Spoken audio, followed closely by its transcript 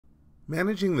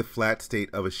Managing the flat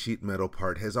state of a sheet metal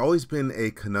part has always been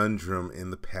a conundrum in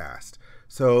the past.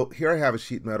 So here I have a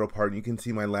sheet metal part, and you can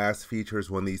see my last feature is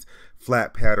one of these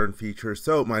flat pattern features.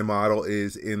 So my model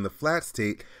is in the flat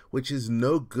state, which is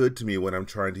no good to me when I'm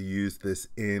trying to use this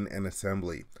in an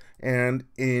assembly. And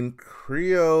in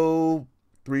Creo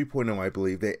 3.0, I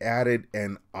believe, they added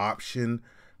an option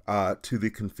to the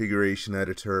configuration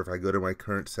editor. If I go to my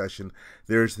current session,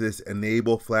 there's this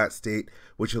enable flat state,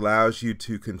 which allows you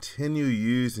to continue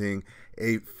using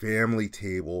a family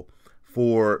table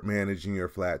for managing your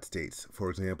flat states. For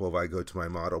example, if I go to my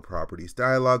model properties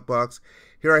dialog box,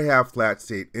 here I have flat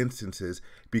state instances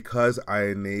because I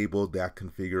enabled that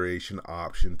configuration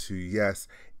option to yes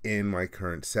in my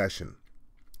current session.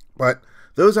 But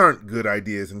those aren't good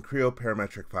ideas, and Creo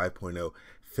Parametric 5.0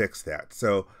 fixed that.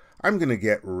 So I'm going to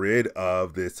get rid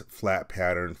of this flat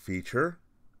pattern feature.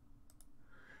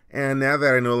 And now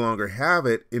that I no longer have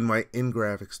it, in my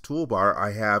InGraphics toolbar,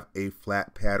 I have a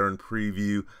flat pattern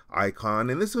preview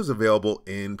icon. And this was available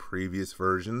in previous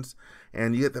versions.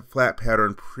 And you get the flat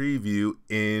pattern preview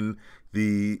in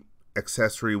the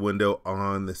accessory window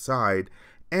on the side.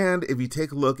 And if you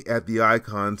take a look at the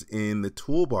icons in the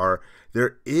toolbar,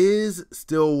 there is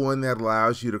still one that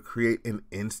allows you to create an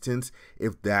instance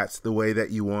if that's the way that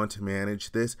you want to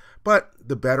manage this. But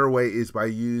the better way is by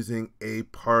using a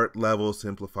part level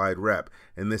simplified rep,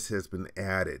 and this has been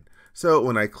added. So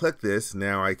when I click this,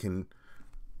 now I can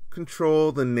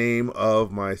control the name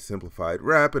of my simplified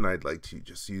rep, and I'd like to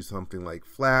just use something like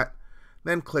flat.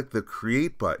 Then click the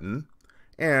create button,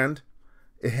 and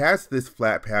it has this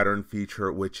flat pattern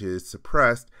feature which is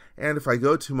suppressed, and if I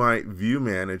go to my view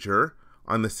manager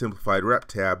on the simplified rep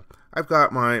tab, I've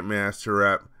got my master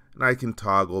rep, and I can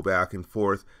toggle back and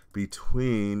forth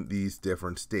between these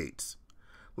different states.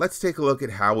 Let's take a look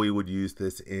at how we would use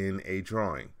this in a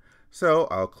drawing. So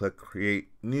I'll click create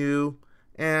new,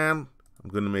 and I'm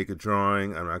going to make a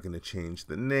drawing. I'm not going to change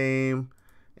the name,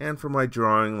 and for my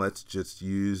drawing, let's just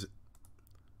use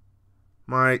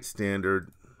my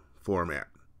standard format.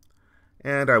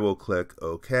 And I will click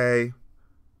OK.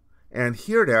 And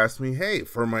here it asks me, hey,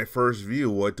 for my first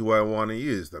view, what do I want to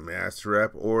use, the master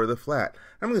rep or the flat?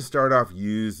 I'm going to start off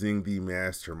using the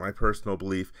master. My personal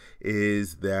belief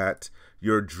is that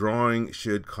your drawing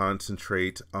should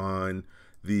concentrate on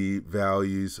the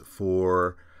values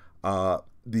for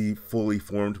the fully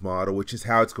formed model, which is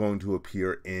how it's going to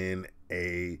appear in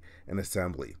an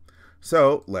assembly.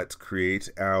 So let's create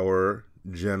our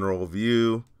general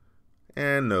view.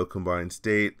 And no combined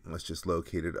state. Let's just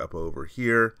locate it up over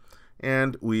here.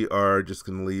 And we are just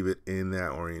going to leave it in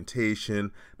that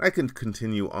orientation. I can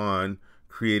continue on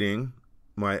creating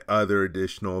my other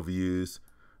additional views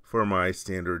for my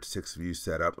standard 6-view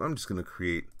setup. I'm just going to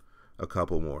create a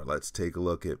couple more. Let's take a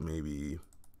look at maybe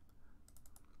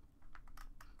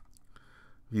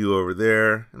view over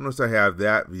there. And once I have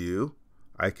that view,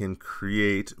 I can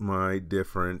create my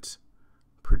different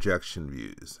projection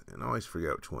views, and I always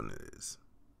forget which one it is.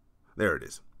 There it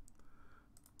is.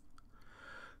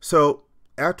 So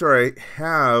after I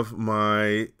have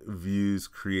my views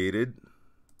created,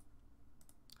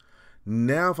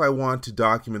 now if I want to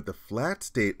document the flat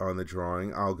state on the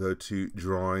drawing, I'll go to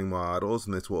drawing models,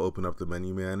 and this will open up the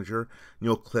menu manager, and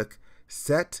you'll click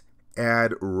set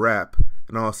add rep,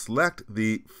 and I'll select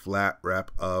the flat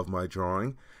rep of my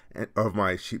drawing, of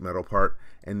my sheet metal part.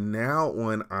 And now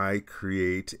when I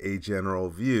create a general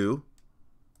view,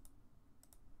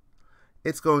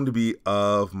 it's going to be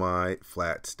of my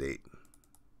flat state.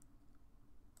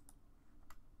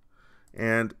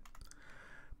 And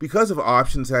because of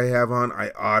options I have on, I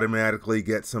automatically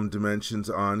get some dimensions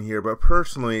on here, but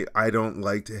personally I don't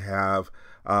like to have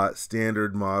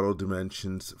standard model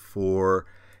dimensions for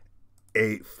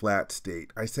a flat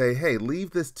state. I say, hey,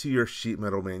 leave this to your sheet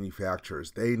metal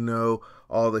manufacturers. They know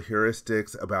all the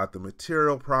heuristics about the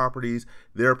material properties,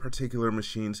 their particular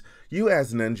machines. You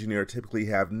as an engineer typically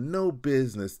have no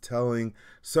business telling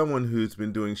someone who's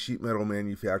been doing sheet metal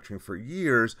manufacturing for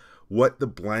years what the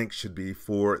blank should be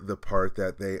for the part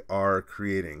that they are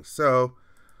creating. So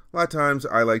a lot of times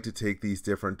I like to take these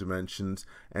different dimensions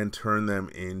and turn them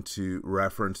into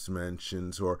reference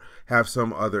dimensions, or have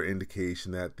some other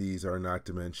indication that these are not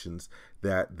dimensions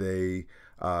that they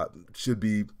should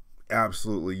be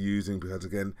absolutely using, because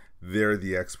again, they're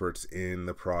the experts in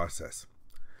the process.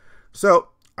 So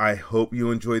I hope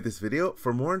you enjoyed this video.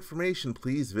 For more information,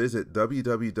 please visit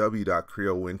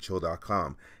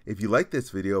www.creowindchill.com. If you like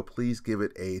this video, please give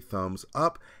it a thumbs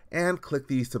up and click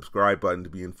the subscribe button to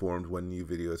be informed when new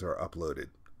videos are uploaded.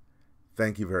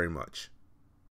 Thank you very much.